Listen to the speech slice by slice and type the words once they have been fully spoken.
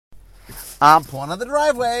I'm pulling on the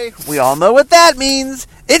driveway. We all know what that means.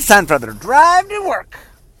 It's time for another drive to work.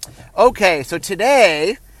 Okay, so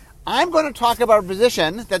today I'm going to talk about a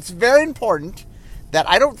position that's very important that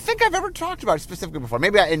I don't think I've ever talked about specifically before.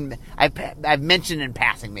 Maybe I've mentioned in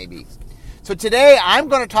passing, maybe. So today I'm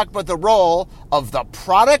going to talk about the role of the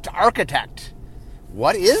product architect.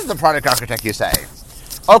 What is the product architect, you say?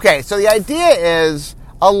 Okay, so the idea is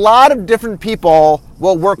a lot of different people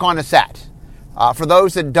will work on a set. For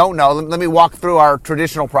those that don't know, let me walk through our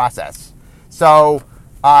traditional process. So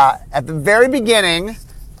at the very beginning,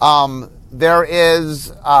 there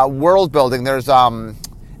is world building. There's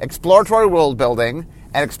exploratory world building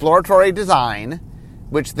and exploratory design,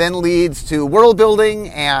 which then leads to world building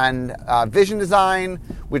and vision design,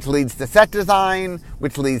 which leads to set design,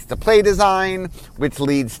 which leads to play design, which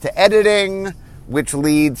leads to editing, which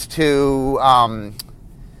leads to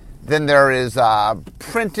then there is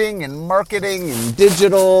printing and marketing and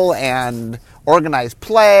digital and organized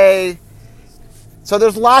play. So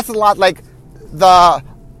there's lots like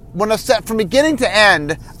when a set, from beginning to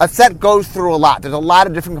end, a set goes through a lot. There's a lot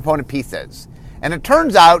of different component pieces. And it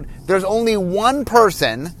turns out there's only one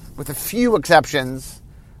person, with a few exceptions,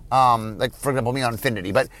 like, for example, me on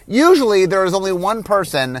Infinity. But usually there is only one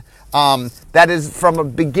person that is from a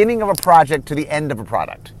beginning of a project to the end of a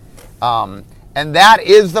product. And that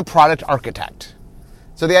is the product architect.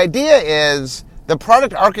 So the idea is the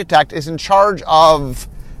product architect is in charge of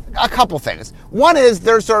a couple things. One is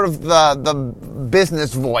there's sort of the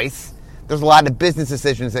business voice. There's a lot of business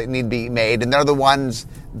decisions that need to be made, and they're the ones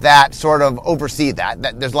that sort of oversee that.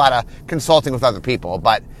 There's a lot of consulting with other people.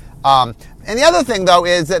 But and the other thing, though,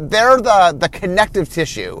 is that they're the connective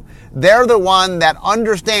tissue. They're the one that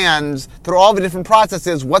understands through all the different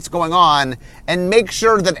processes what's going on and make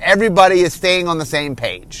sure that everybody is staying on the same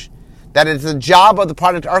page. That it's the job of the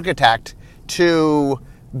product architect to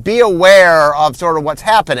be aware of sort of what's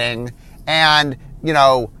happening. And,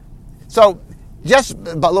 so just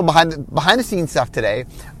a little behind the scenes stuff today.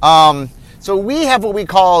 So we have what we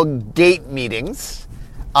call gate meetings.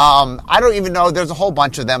 I don't even know. There's a whole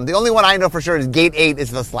bunch of them. The only one I know for sure is Gate 8 is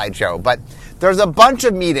the slideshow. But there's a bunch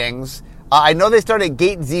of meetings. I know they start at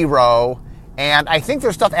Gate 0, and I think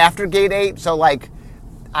there's stuff after Gate 8. So,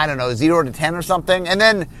 0 to 10 or something. And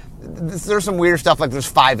then there's some weird stuff, like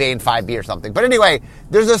there's 5A and 5B or something. But anyway,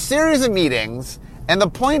 there's a series of meetings, and the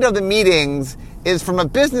point of the meetings is, from a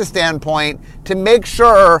business standpoint, to make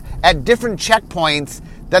sure at different checkpoints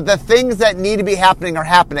that the things that need to be happening are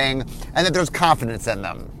happening and that there's confidence in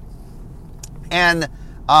them. And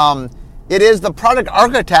it is the product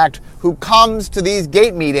architect who comes to these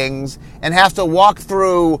gate meetings and has to walk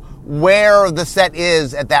through where the set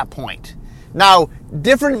is at that point. Now,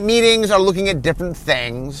 different meetings are looking at different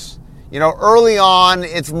things. Early on,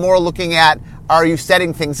 it's more looking at, are you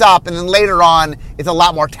setting things up? And then later on, it's a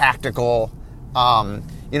lot more tactical.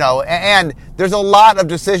 And there's a lot of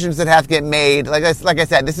decisions that have to get made. Like I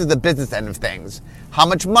said, this is the business end of things. How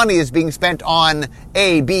much money is being spent on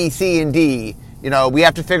A, B, C, and D? We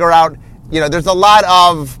have to figure out, there's a lot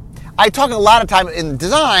of, I talk a lot of time in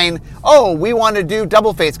design, we want to do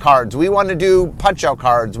double face cards. We want to do punch-out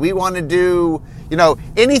cards. We want to do,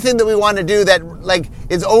 anything that we want to do that,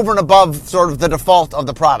 is over and above sort of the default of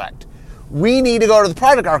the product. We need to go to the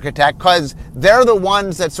product architect because they're the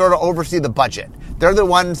ones that sort of oversee the budget. They're the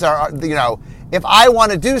ones that are, if I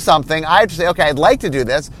want to do something, I have to say, okay, I'd like to do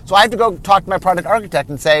this. So I have to go talk to my product architect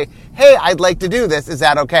and say, hey, I'd like to do this. Is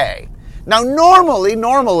that okay? Now,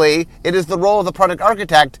 normally, it is the role of the product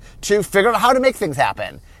architect to figure out how to make things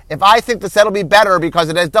happen. If I think the set will be better because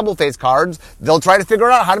it has double face cards, they'll try to figure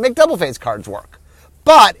out how to make double face cards work.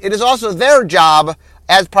 But it is also their job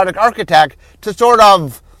as product architect to sort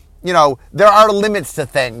of, there are limits to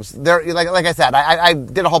things. There, like I said, I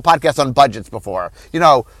did a whole podcast on budgets before.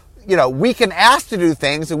 We can ask to do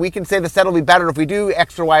things, and we can say the set will be better if we do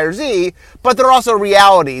X or Y or Z, but there are also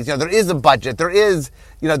realities. There is a budget. There is,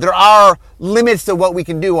 there are limits to what we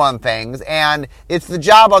can do on things, and it's the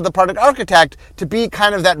job of the product architect to be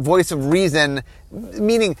kind of that voice of reason,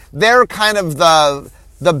 meaning they're kind of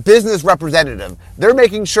the business representative. They're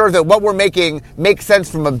making sure that what we're making makes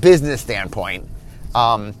sense from a business standpoint.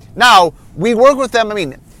 Now, we work with them.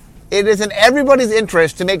 It is in everybody's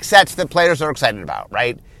interest to make sets that players are excited about,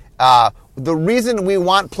 right? The reason we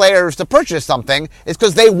want players to purchase something is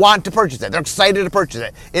because they want to purchase it. They're excited to purchase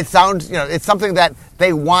it. It sounds, it's something that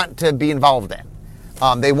they want to be involved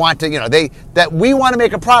in. They want to, that we want to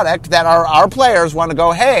make a product that our players want to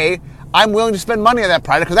go, hey, I'm willing to spend money on that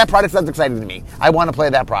product because that product sounds exciting to me. I want to play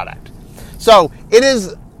that product. So it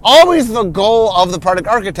is always the goal of the product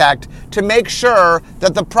architect to make sure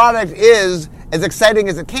that the product is as exciting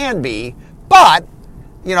as it can be, But,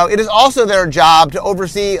 it is also their job to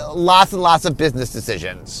oversee lots and lots of business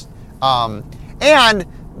decisions. And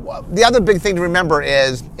the other big thing to remember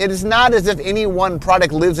is it is not as if any one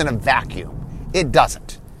product lives in a vacuum. It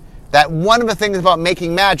doesn't. That one of the things about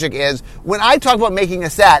making magic is when I talk about making a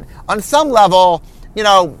set, on some level,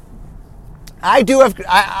 I do have,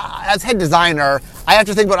 as head designer, I have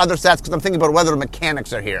to think about other sets because I'm thinking about whether the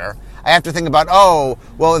mechanics are here. I have to think about,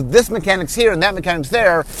 if this mechanic's here and that mechanic's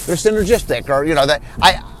there, they're synergistic, or that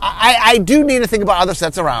I do need to think about other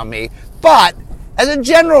sets around me. But as a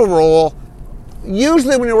general rule,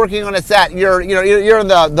 usually when you're working on a set, you're in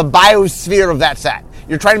the biosphere of that set.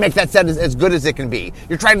 You're trying to make that set as good as it can be.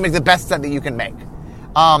 You're trying to make the best set that you can make.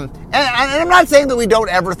 And I'm not saying that we don't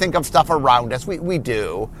ever think of stuff around us. We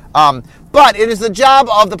do. But it is the job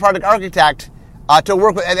of the product architect to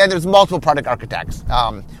work with, and there's multiple product architects.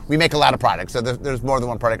 We make a lot of products, so there's more than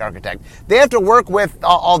one product architect. They have to work with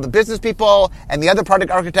all the business people and the other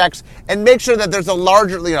product architects and make sure that there's a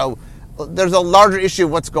larger issue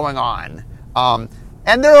of what's going on.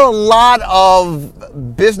 And there are a lot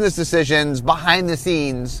of business decisions behind the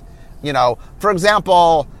scenes. For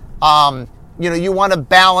example, you want to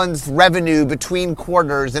balance revenue between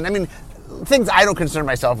quarters, and things I don't concern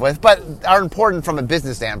myself with, but are important from a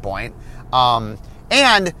business standpoint.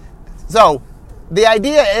 And so the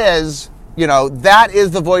idea is, that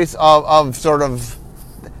is the voice of sort of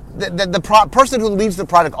the person who leads the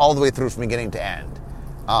product all the way through from beginning to end.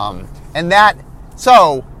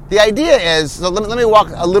 So the idea is, so let me walk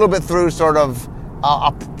a little bit through sort of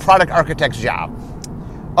a product architect's job.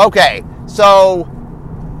 Okay, so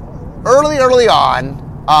early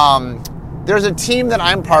on, there's a team that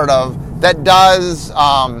I'm part of that does,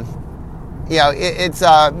 it's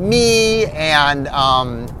me and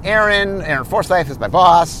Aaron Forsyth is my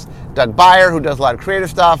boss, Doug Beyer, who does a lot of creative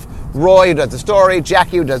stuff, Roy, who does the story,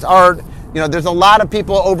 Jackie, who does art. There's a lot of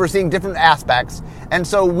people overseeing different aspects. And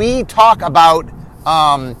so we talk about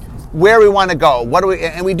where we want to go,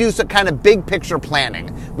 and we do some kind of big picture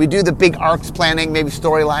planning. We do the big arcs planning, maybe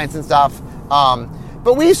storylines and stuff.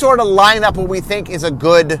 But we sort of line up what we think is a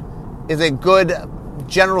good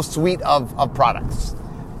general suite of products.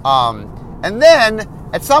 And then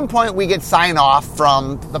at some point we get sign off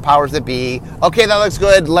from the powers that be. Okay, that looks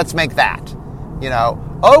good. Let's make that.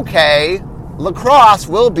 Okay, Lacrosse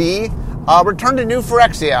will be returned to New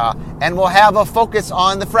Phyrexia, and we'll have a focus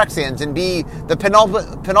on the Phyrexians and be the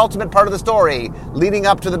penultimate part of the story leading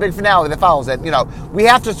up to the big finale that follows it. We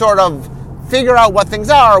have to sort of figure out what things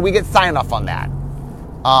are. We get sign off on that.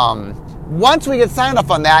 Once we get signed off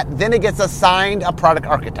on that, then it gets assigned a product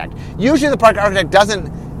architect. Usually the product architect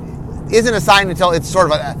isn't assigned until it's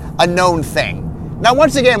sort of a known thing. Now,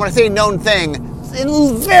 once again, when I say known thing,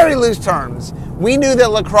 in very loose terms, we knew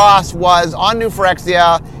that Lacrosse was on New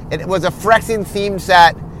Phyrexia. It was a Phyrexian themed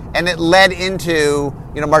set, and it led into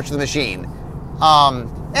March of the Machine.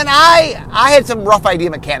 And I had some rough idea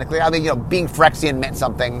mechanically. Being Phyrexian meant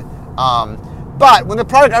something. But when the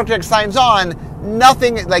product architect signs on,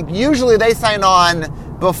 nothing, usually they sign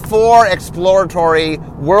on before exploratory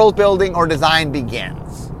world building or design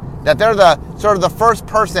begins. That they're the first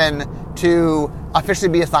person to officially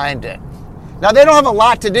be assigned it. Now, they don't have a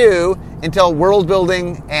lot to do until world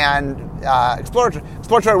building and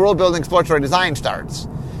exploratory world building, exploratory design starts.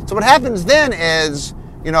 So what happens then is,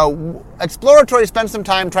 exploratory spends some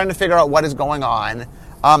time trying to figure out what is going on.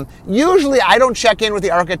 Usually I don't check in with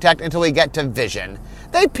the architect until we get to vision.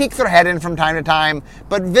 They peek their head in from time to time,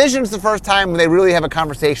 but vision's the first time when they really have a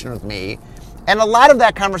conversation with me. And a lot of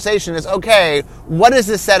that conversation is, okay, what is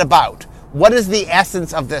this set about? What is the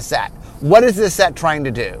essence of this set? What is this set trying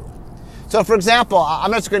to do? So, for example,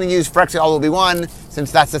 I'm just going to use Phyrexia All Will Be One,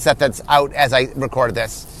 since that's the set that's out as I recorded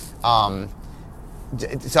this. So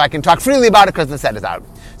I can talk freely about it because the set is out.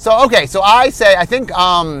 So, okay, so I say, I think,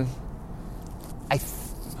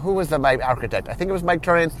 who was my architect? I think it was Mike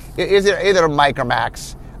Turian. Is it either Mike or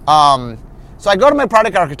Max? So I go to my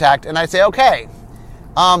product architect and I say, okay,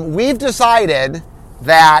 we've decided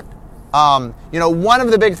that, one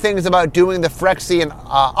of the big things about doing the Phyrexian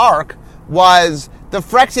arc was the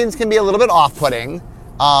Phyrexians can be a little bit off-putting.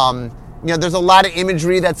 There's a lot of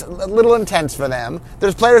imagery that's a little intense for them.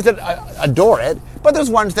 There's players that adore it, but there's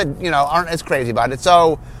ones that, aren't as crazy about it.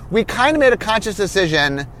 So we kind of made a conscious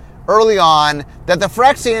decision early on that the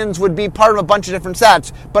Phyrexians would be part of a bunch of different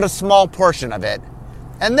sets, but a small portion of it.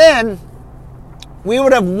 And then we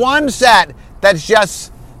would have one set that's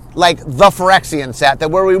just like the Phyrexian set,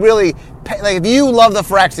 that where we really, if you love the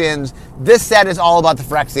Phyrexians, this set is all about the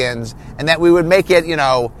Phyrexians, and that we would make it,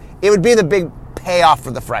 it would be the big payoff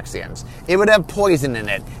for the Phyrexians. It would have poison in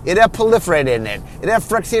it. It'd have proliferate in it. It'd have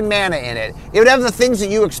Phyrexian mana in it. It would have the things that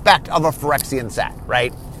you expect of a Phyrexian set,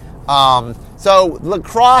 right? So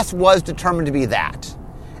Lacrosse was determined to be that.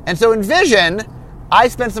 And so in Vision, I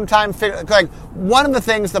spent some time figuring, like, one of the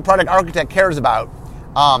things the product architect cares about.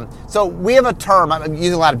 So we have a term, I'm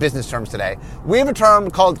using a lot of business terms today. We have a term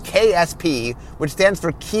called KSP, which stands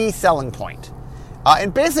for Key Selling Point.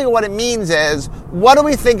 And basically what it means is, what do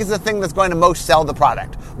we think is the thing that's going to most sell the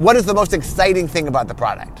product? What is the most exciting thing about the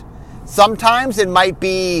product? Sometimes it might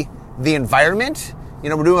be the environment.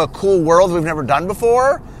 We're doing a cool world we've never done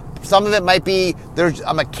before. Some of it might be there's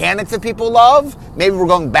a mechanic that people love. Maybe we're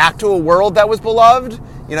going back to a world that was beloved.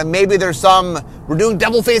 Maybe there's we're doing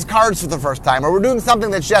double-faced cards for the first time, or we're doing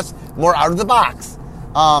something that's just more out of the box.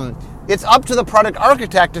 It's up to the product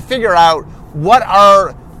architect to figure out what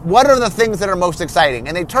are the things that are most exciting.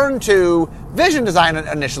 And they turn to Vision Design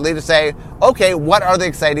initially to say, okay, what are the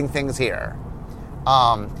exciting things here?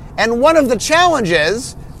 And one of the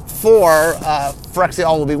challenges for Phyrexia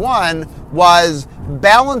All Will Be One was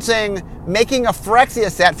balancing making a Phyrexia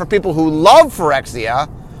set for people who love Phyrexia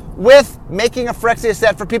with making a Phyrexia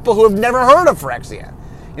set for people who have never heard of Phyrexia.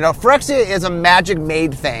 Phyrexia is a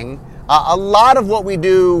magic-made thing. A lot of what we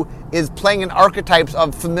do is playing in archetypes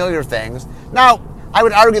of familiar things. Now, I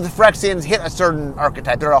would argue the Phyrexians hit a certain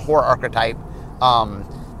archetype. They're a horror archetype.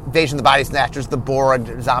 Invasion of the Body Snatchers, the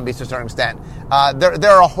Borg, zombies to a certain extent.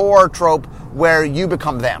 They're a horror trope where you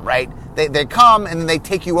become them, right? They come and then they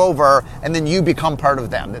take you over, and then you become part of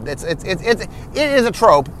them. It is a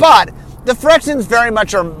trope, but the Phyrexians very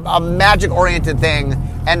much are a magic-oriented thing,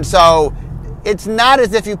 and so it's not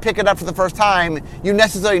as if you pick it up for the first time, you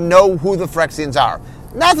necessarily know who the Phyrexians are.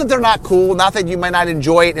 Not that they're not cool, not that you might not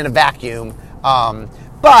enjoy it in a vacuum,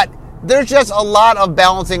 but there's just a lot of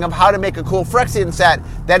balancing of how to make a cool Phyrexian set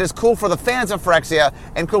that is cool for the fans of Phyrexia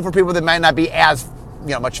and cool for people that might not be as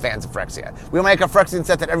much fans of Phyrexia. We'll make a Phyrexian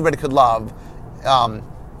set that everybody could love,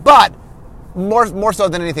 but more so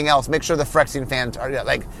than anything else, make sure the Phyrexian fans are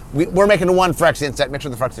we're making one Phyrexian set. Make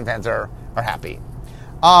sure the Phyrexian fans are happy.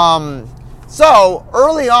 So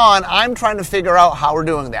early on, I'm trying to figure out how we're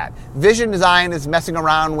doing that. Vision Design is messing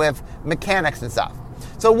around with mechanics and stuff.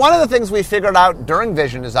 So one of the things we figured out during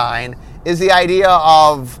Vision Design is the idea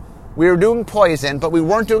of we were doing poison, but we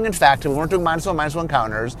weren't doing infected. We weren't doing -1/-1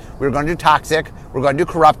 counters. We were going to do toxic. We were going to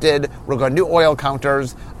do corrupted. We were going to do oil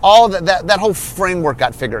counters. All that whole framework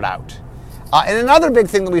got figured out. And another big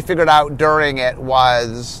thing that we figured out during it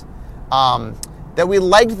was that we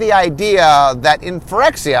liked the idea that in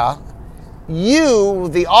Phyrexia, you,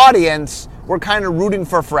 the audience, were kind of rooting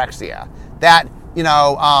for Phyrexia. That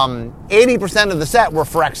 80% of the set were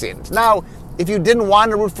Phyrexians. Now, if you didn't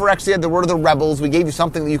want to root for Phyrexia, there were the rebels. We gave you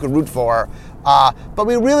something that you could root for. But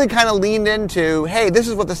we really kind of leaned into, hey, this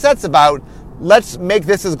is what the set's about. Let's make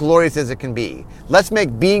this as glorious as it can be. Let's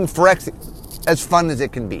make being Phyrexia as fun as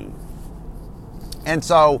it can be. And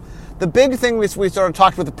so the big thing we sort of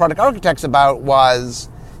talked with the product architects about was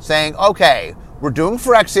saying, okay, we're doing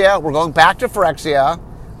Phyrexia. We're going back to Phyrexia.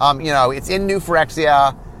 It's in new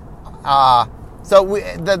Phyrexia. So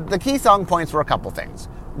the key selling points were a couple things.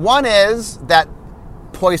 One is that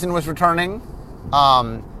poison was returning,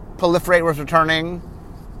 proliferate was returning,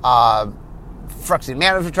 Phyrexian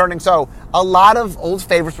mana was returning. So a lot of old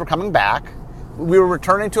favorites were coming back. We were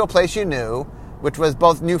returning to a place you knew, which was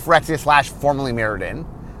both new Phyrexia / formerly Mirrodin.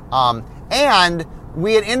 And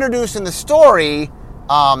we had introduced in the story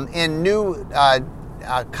in new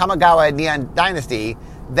Kamigawa Neon Dynasty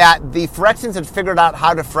that the Phyrexians had figured out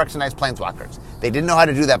how to Phyrexianize Planeswalkers. They didn't know how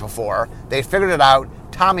to do that before. They figured it out.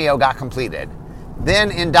 Tamiyo got completed.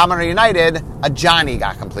 Then in Dominator United, Ajani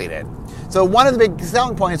got completed. So one of the big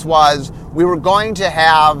selling points was we were going to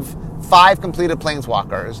have 5 completed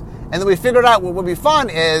Planeswalkers. And then we figured out what would be fun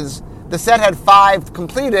is the set had 5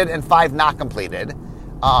 completed and 5 not completed.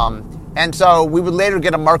 And so we would later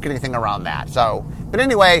get a marketing thing around that. But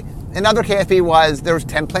anyway, another KSP was there was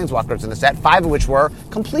 10 Planeswalkers in the set, 5 of which were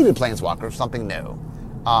completed Planeswalkers, something new.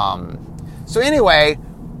 So anyway,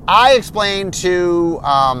 I explained to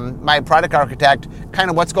my product architect kind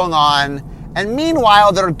of what's going on. And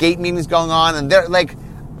meanwhile, there are gate meetings going on, and they're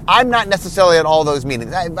I'm not necessarily at all those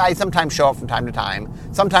meetings. I sometimes show up from time to time.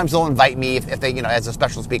 Sometimes they'll invite me if they, as a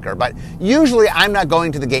special speaker. But usually I'm not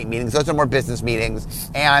going to the gate meetings. Those are more business meetings.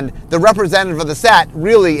 And the representative of the set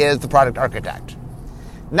really is the product architect.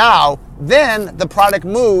 Now, then the product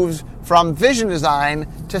moves from vision design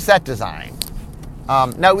to set design.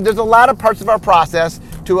 Now, there's a lot of parts of our process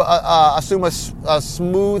to assume a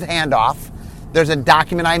smooth handoff. There's a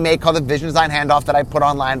document I make called the Vision Design Handoff that I put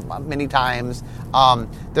online many times.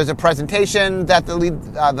 There's a presentation that the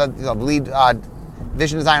lead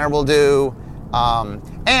vision designer will do,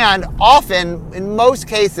 and often, in most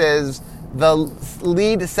cases, the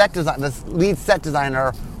lead set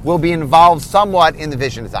designer will be involved somewhat in the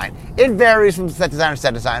vision design. It varies from set designer to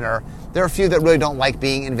set designer. There are a few that really don't like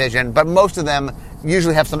being in vision, but most of them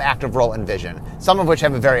usually have some active role in vision, some of which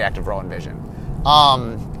have a very active role in vision.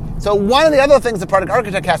 So one of the other things the product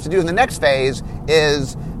architect has to do in the next phase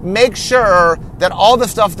is make sure that all the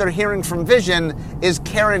stuff they're hearing from vision is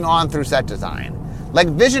carrying on through set design. Like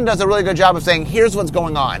vision does a really good job of saying, here's what's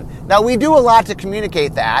going on. Now we do a lot to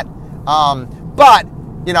communicate that, but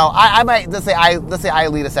I might, let's say I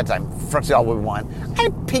lead a set design, for example, we want. I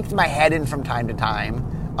peeked my head in from time to time.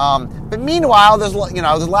 But meanwhile, there's a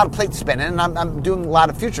lot of plates spinning, and I'm doing a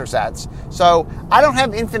lot of future sets. So I don't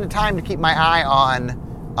have infinite time to keep my eye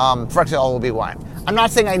on, for example, will be one. I'm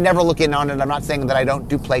not saying I never look in on it. I'm not saying that I don't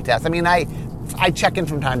do play tests. I mean, I check in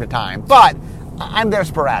from time to time, but I'm there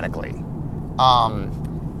sporadically.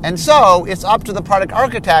 And so it's up to the product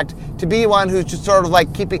architect to be one who's just sort of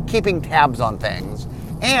like keeping tabs on things.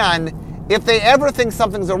 And if they ever think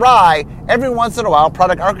something's awry, every once in a while,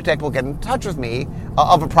 product architect will get in touch with me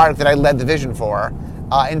of a product that I led the vision for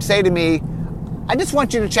and say to me, I just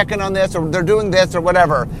want you to check in on this, or they're doing this, or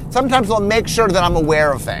whatever. Sometimes they'll make sure that I'm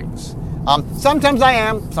aware of things. Sometimes I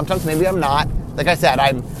am. Sometimes maybe I'm not. Like I said,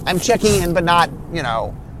 I'm checking in, but not,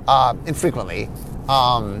 infrequently.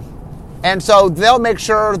 And so they'll make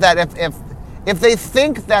sure that if they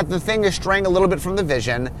think that the thing is straying a little bit from the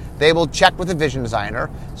vision, they will check with the vision designer.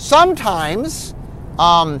 Sometimes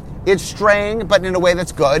it's straying, but in a way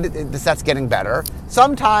that's good. The set's getting better.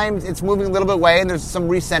 Sometimes it's moving a little bit away, and there's some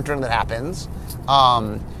recentering that happens.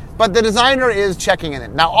 But the designer is checking in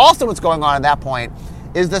it. Now, also what's going on at that point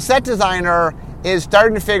is the set designer is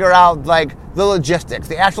starting to figure out, like, the logistics,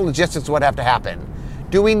 the actual logistics of what have to happen.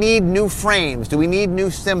 Do we need new frames? Do we need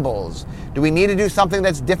new symbols? Do we need to do something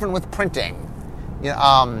that's different with printing?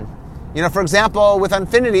 For example, with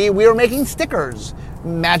Unfinity, we were making stickers.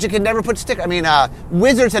 Magic had never put stickers.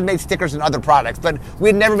 Wizards had made stickers in other products, but we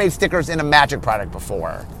had never made stickers in a Magic product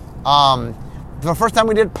before. The first time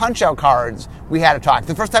we did punch-out cards, we had a talk.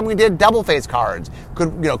 The first time we did double-face cards,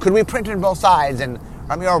 could we print it on both sides? And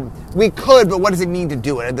we could, but what does it mean to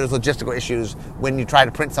do it? There's logistical issues when you try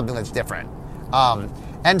to print something that's different.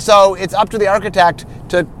 And so it's up to the architect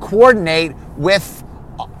to coordinate with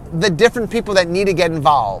the different people that need to get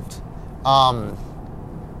involved. Also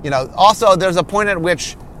there's a point at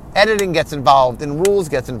which editing gets involved and rules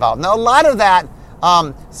gets involved. Now a lot of that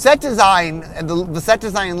set design, and the set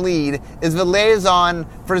design lead is the liaison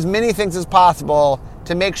for as many things as possible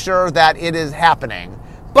to make sure that it is happening.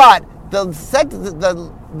 But the set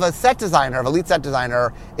designer, the lead set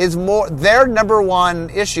designer, is more, their number one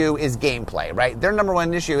issue is gameplay, right? Their number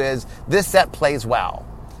one issue is this set plays well.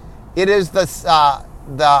 It is the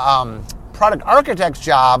product architect's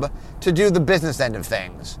job to do the business end of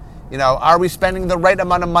things. Are we spending the right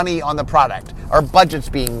amount of money on the product? Are budgets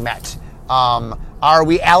being met? Are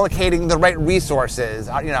we allocating the right resources?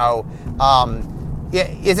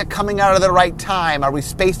 Is it coming out at the right time? Are we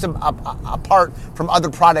spaced apart from other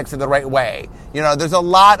products in the right way? There's a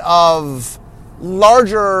lot of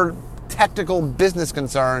larger technical business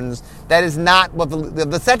concerns that is not what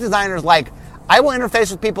the set designer's like. I will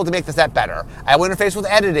interface with people to make the set better. I will interface with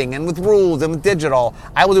editing and with rules and with digital.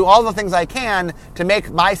 I will do all the things I can to make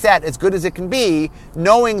my set as good as it can be,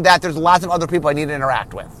 knowing that there's lots of other people I need to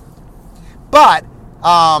interact with. But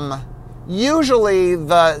usually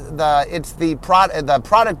it's the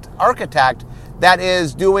product architect that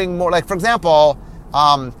is doing more. Like, for example,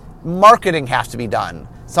 marketing has to be done.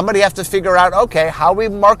 Somebody has to figure out, okay, how are we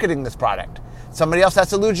marketing this product? Somebody else has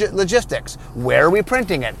to logistics. Where are we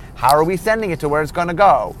printing it? How are we sending it to where it's going to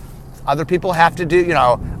go? Other people have to do,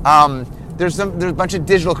 there's a bunch of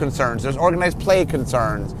digital concerns. There's organized play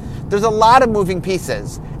concerns. There's a lot of moving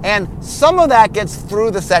pieces. And some of that gets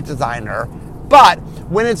through the set designer. But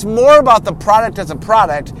when it's more about the product as a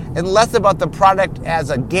product and less about the product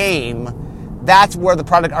as a game, that's where the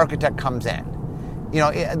product architect comes in.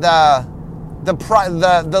 The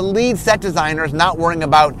lead set designer is not worrying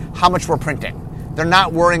about how much we're printing. They're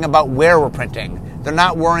not worrying about where we're printing. They're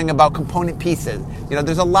not worrying about component pieces.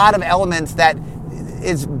 There's a lot of elements that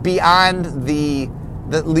is beyond the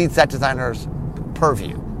lead set designer's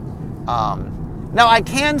purview. Now I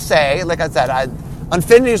can say, like I said,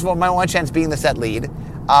 Unfinity is my one chance being the set lead.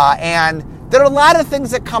 And there are a lot of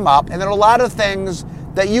things that come up, and there are a lot of things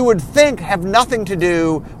that you would think have nothing to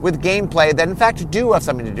do with gameplay that in fact do have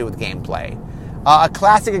something to do with gameplay. A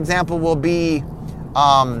classic example will be,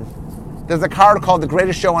 there's a card called The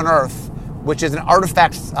Greatest Show on Earth, which is an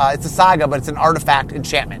artifact. It's a saga, but it's an artifact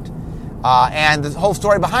enchantment. And the whole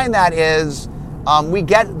story behind that is we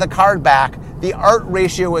get the card back. The art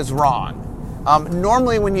ratio is wrong.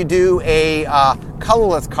 Normally when you do a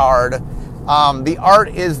colorless card, the art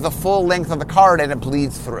is the full length of the card and it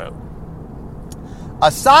bleeds through.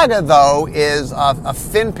 A saga, though, is a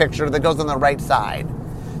thin picture that goes on the right side.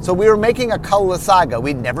 So we were making a colorless saga.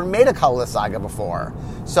 We'd never made a colorless saga before.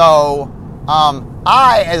 So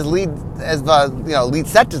I, as the lead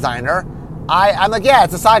set designer, I'm like, yeah,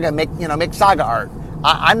 it's a saga. Make saga art.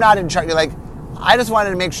 I'm not in charge. I just wanted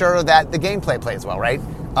to make sure that the gameplay plays well, right?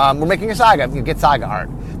 We're making a saga. You get saga art.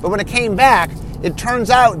 But when it came back, it turns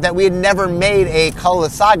out that we had never made a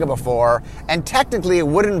colorless saga before, and technically it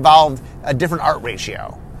would involve a different art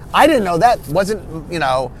ratio. I didn't know that.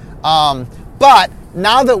 But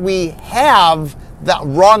now that we have the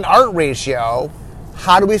wrong art ratio,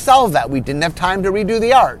 how do we solve that? We didn't have time to redo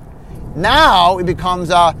the art. Now it becomes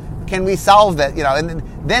can we solve that? And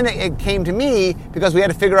then it came to me because we had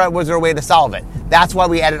to figure out, was there a way to solve it? That's why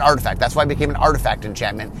we added artifact. That's why it became an artifact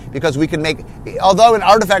enchantment, because we could make, although an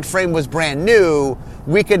artifact frame was brand new,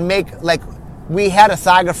 we could make, we had a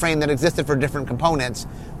saga frame that existed for different components.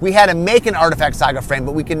 We had to make an artifact saga frame,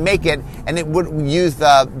 but we can make it and it would use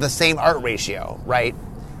the same art ratio, right?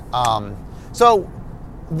 So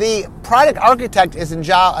the product architect is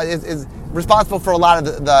responsible for a lot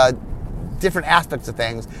of the different aspects of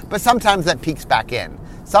things, but sometimes that peeks back in.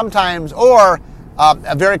 Sometimes, or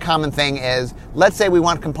a very common thing is, let's say we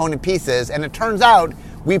want component pieces, and it turns out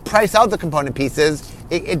we price out the component pieces,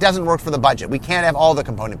 it doesn't work for the budget. We can't have all the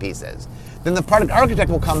component pieces. Then the product architect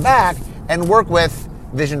will come back and work with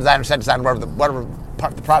vision designer, set designer, whatever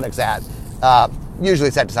part the product's at, usually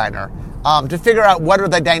set designer, to figure out what are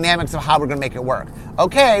the dynamics of how we're going to make it work.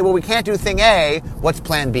 Okay, well, we can't do thing A, what's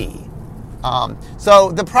plan B?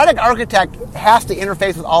 So the product architect has to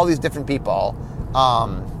interface with all these different people.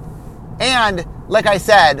 And like I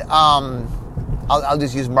said, I'll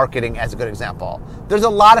just use marketing as a good example. There's a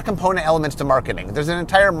lot of component elements to marketing. There's an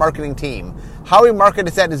entire marketing team. How we market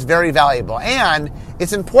a set is very valuable. And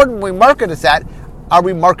it's important when we market a set, are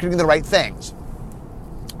we marketing the right things?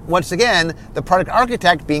 Once again, the product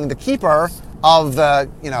architect, being the keeper of the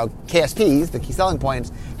KSPs, the key selling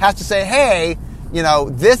points, has to say, hey,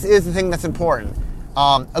 this is the thing that's important.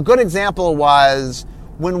 A good example was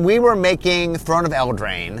when we were making Throne of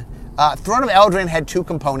Eldraine. Throne of Eldraine had two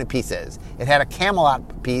component pieces. It had a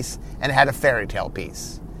Camelot piece and it had a Fairy Tale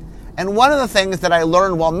piece. And one of the things that I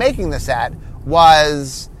learned while making the set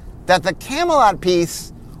was that the Camelot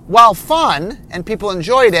piece, while fun and people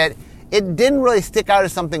enjoyed it, it didn't really stick out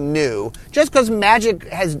as something new. Just because Magic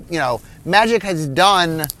has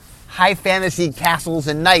done high fantasy castles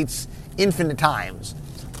and knights infinite times.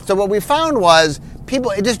 So what we found was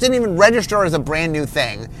it just didn't even register as a brand new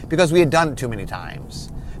thing because we had done it too many times.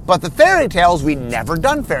 But the fairy tales, we'd never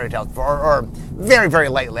done fairy tales before, or very, very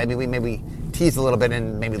lightly. I mean, we maybe teased a little bit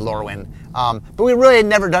in maybe Lorwyn. But we really had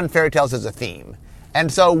never done fairy tales as a theme.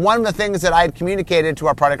 And so one of the things that I had communicated to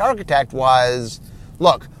our product architect was,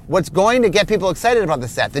 look, what's going to get people excited about the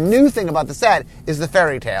set, the new thing about the set, is the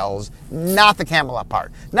fairy tales, not the Camelot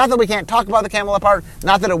part. Not that we can't talk about the Camelot part,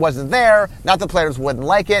 not that it wasn't there, not that players wouldn't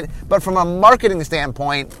like it, but from a marketing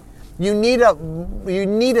standpoint, you need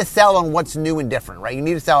to sell on what's new and different, right? You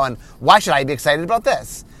need to sell on, why should I be excited about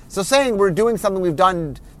this? So saying we're doing something we've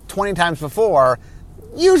done 20 times before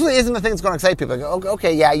usually isn't the thing that's going to excite people. Like,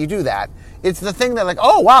 okay, yeah, you do that. It's the thing that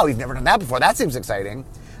oh, wow, you've never done that before. That seems exciting.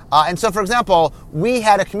 And so, for example, we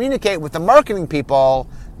had to communicate with the marketing people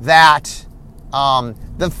that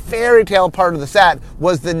the fairy tale part of the set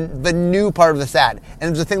was the new part of the set, and it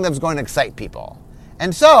was the thing that was going to excite people.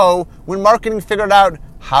 And so, when marketing figured out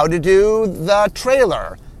how to do the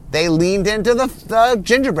trailer, they leaned into the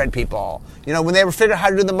gingerbread people. When they were figuring out how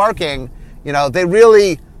to do the marketing, they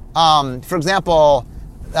really, for example,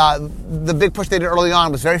 the big push they did early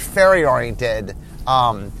on was very fairy-oriented.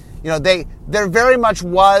 There very much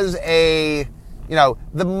was the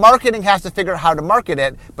marketing has to figure out how to market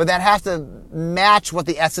it, but that has to match what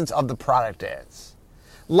the essence of the product is.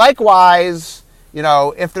 Likewise,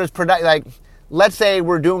 if there's let's say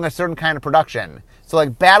we're doing a certain kind of production. So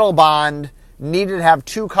Battle Bond needed to have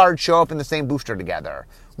two cards show up in the same booster together.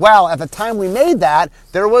 Well, at the time we made that,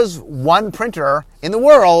 there was one printer in the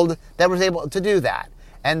world that was able to do that.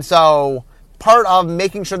 And so part of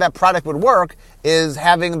making sure that product would work is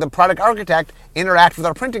having the product architect interact with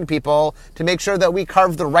our printing people to make sure that we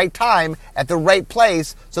carved the right time at the right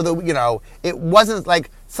place so that, it wasn't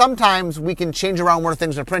sometimes we can change around where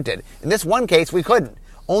things are printed. In this one case, we couldn't.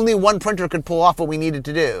 only one printer could pull off what we needed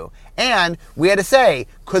to do. And we had to say,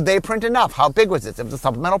 could they print enough? How big was this? It was a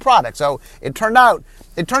supplemental product. So it turned out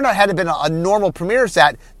had it been a normal Premiere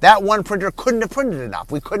set, that one printer couldn't have printed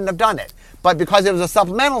enough. We couldn't have done it. But because it was a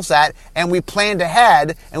supplemental set and we planned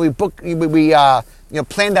ahead and we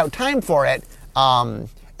planned out time for it, and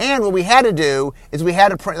what we had to do is we had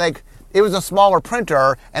to print, it was a smaller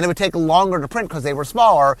printer and it would take longer to print because they were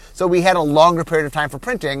smaller, so we had a longer period of time for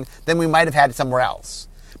printing than we might have had somewhere else.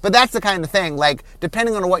 But that's the kind of thing,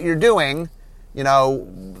 depending on what you're doing,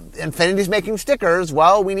 Infinity's making stickers,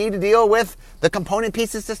 well, we need to deal with the component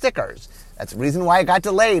pieces to stickers. That's the reason why it got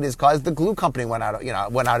delayed, is because the glue company went out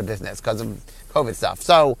of business because of COVID stuff.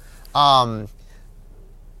 So,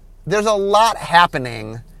 there's a lot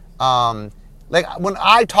happening. When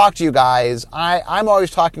I talk to you guys, I'm always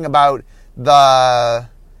talking about the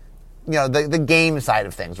game side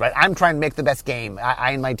of things, right? I'm trying to make the best game.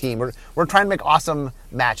 I and my team, we're trying to make awesome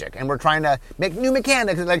magic, and we're trying to make new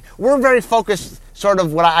mechanics. We're very focused, sort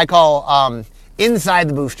of what I call inside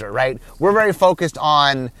the booster, right? We're very focused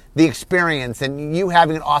on the experience and you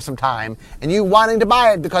having an awesome time and you wanting to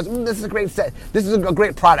buy it because this is a great set. This is a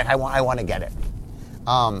great product. I want to get it.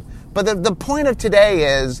 But the point of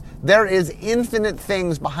today is there is infinite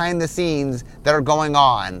things behind the scenes that are going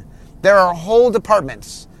on. There are whole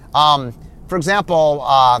departments. For example,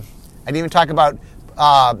 I didn't even talk about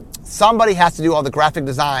somebody has to do all the graphic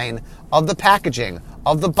design of the packaging,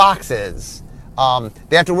 of the boxes.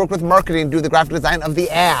 They have to work with marketing to do the graphic design of the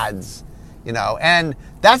ads, and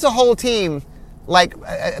that's a whole team.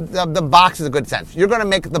 The box is a good sense. You're going to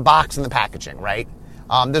make the box and the packaging, right?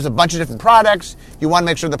 There's a bunch of different products. You want to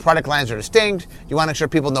make sure the product lines are distinct. You want to make sure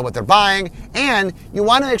people know what they're buying. And you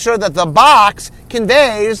want to make sure that the box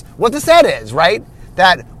conveys what the set is, right?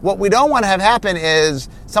 That what we don't want to have happen is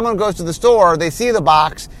someone goes to the store, they see the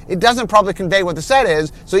box, it doesn't probably convey what the set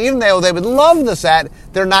is, so even though they would love the set,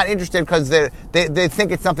 they're not interested because they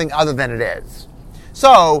think it's something other than it is.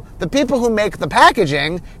 So the people who make the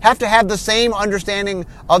packaging have to have the same understanding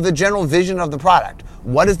of the general vision of the product.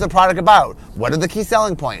 What is the product about? What are the key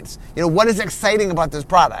selling points? What is exciting about this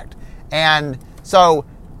product? And so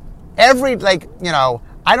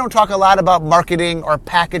I don't talk a lot about marketing or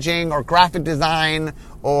packaging or graphic design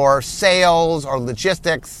or sales or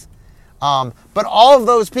logistics. But all of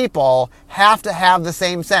those people have to have the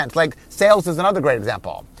same sense. Sales is another great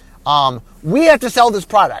example. We have to sell this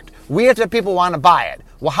product. We have to have people want to buy it.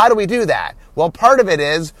 Well, how do we do that? Well, part of it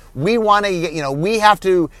is we want to, we have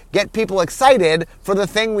to get people excited for the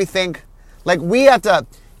thing we think, we have to,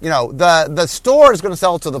 the store is going to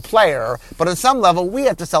sell to the player, but at some level we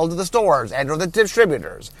have to sell to the stores and or the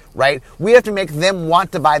distributors, right? We have to make them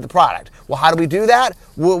want to buy the product. Well, how do we do that?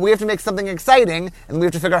 Well, we have to make something exciting, and we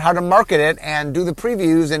have to figure out how to market it and do the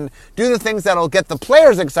previews and do the things that'll get the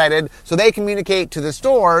players excited so they communicate to the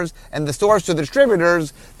stores and the stores to the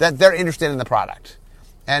distributors that they're interested in the product.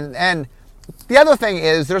 And the other thing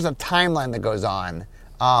is there's a timeline that goes on.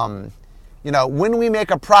 When we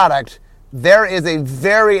make a product, there is a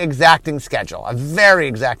very exacting schedule.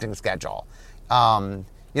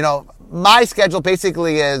 My schedule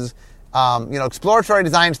basically is, exploratory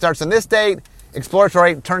design starts on this date,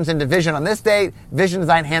 exploratory turns into vision on this date, vision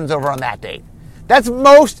design hands over on that date. That's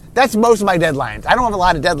most of my deadlines. I don't have a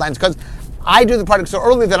lot of deadlines because I do the product so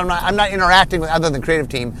early that I'm not interacting with, other than creative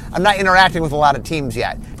team, I'm not interacting with a lot of teams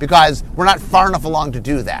yet because we're not far enough along to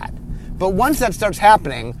do that. But once that starts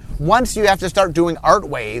happening, once you have to start doing art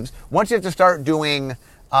waves, once you have to start doing,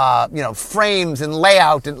 frames and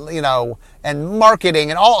layout and, and marketing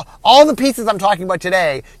and all the pieces I'm talking about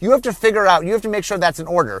today, you have to make sure that's in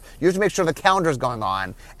order. You have to make sure the calendar is going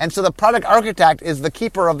on. And so the product architect is the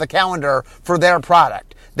keeper of the calendar for their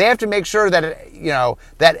product. They have to make sure that,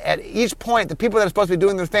 that at each point, the people that are supposed to be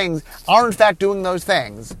doing their things are in fact doing those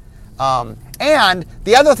things. And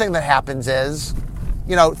the other thing that happens is,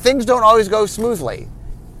 things don't always go smoothly.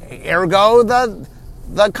 Ergo,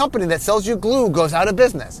 the company that sells you glue goes out of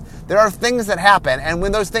business. There are things that happen, and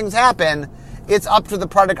when those things happen, it's up to the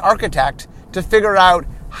product architect to figure out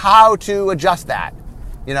how to adjust that.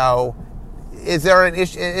 Is there an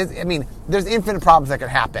issue? There's infinite problems that can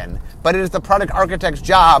happen, but it is the product architect's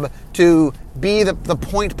job to be the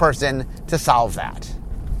point person to solve that.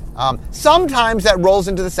 Sometimes that rolls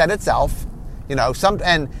into the set itself,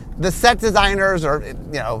 and the set designers or,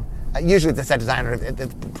 usually it's the set designer, the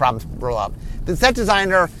problems roll up. The set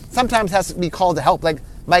designer sometimes has to be called to help. Like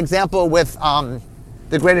my example with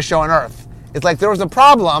The Greatest Show on Earth. It's there was a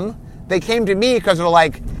problem. They came to me because they're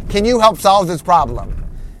like, can you help solve this problem?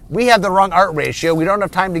 We have the wrong art ratio. We don't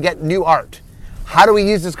have time to get new art. How do we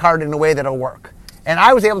use this card in a way that'll work? And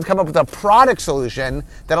I was able to come up with a product solution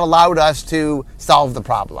that allowed us to solve the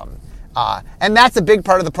problem. And that's a big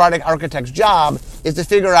part of the product architect's job, is to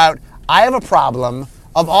figure out, I have a problem,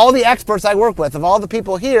 of all the experts I work with, of all the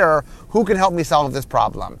people here, who can help me solve this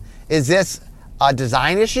problem? Is this a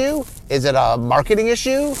design issue? Is it a marketing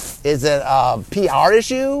issue? Is it a PR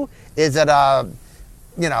issue? Is it a,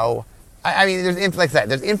 I mean, like I said,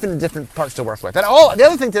 there's infinite different parts to work with. And the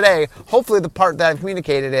other thing today, hopefully the part that I've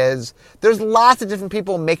communicated is, there's lots of different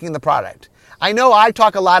people making the product. I know I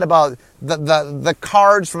talk a lot about the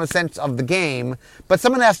cards from a sense of the game, but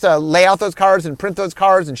someone has to lay out those cards and print those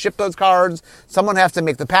cards and ship those cards. Someone has to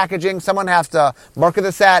make the packaging. Someone has to market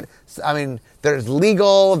the set. I mean, there's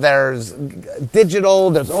legal, there's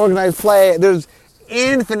digital, there's organized play. There's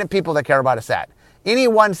infinite people that care about a set. Any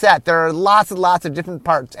one set, there are lots and lots of different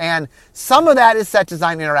parts, and some of that is set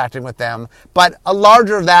design interacting with them, but a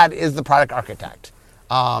larger of that is the product architect.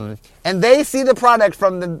 And they see the product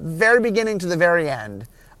from the very beginning to the very end.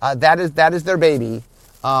 That is their baby.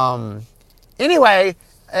 Anyway,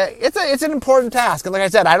 it's an important task. And like I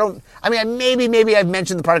said, maybe I've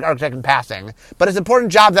mentioned the product architect in passing, but it's an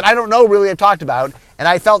important job that I don't know really I've talked about. And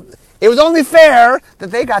I felt it was only fair that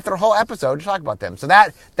they got their whole episode to talk about them. So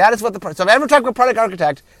that is what so if I ever talk about product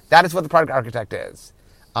architect, that is what the product architect is.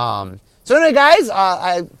 So anyway, guys,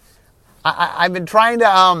 I've been trying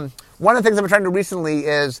to, one of the things I've been trying to recently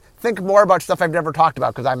is think more about stuff I've never talked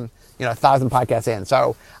about, because I'm 1,000 podcasts in.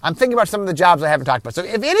 So I'm thinking about some of the jobs I haven't talked about. So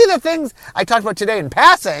if any of the things I talked about today in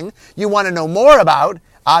passing you want to know more about,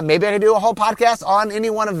 maybe I can do a whole podcast on any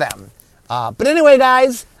one of them. But anyway,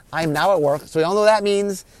 guys, I'm now at work. So we all know what that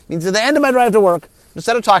means. It means at the end of my drive to work,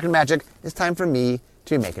 instead of talking magic, it's time for me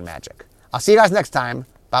to be making magic. I'll see you guys next time.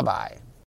 Bye-bye.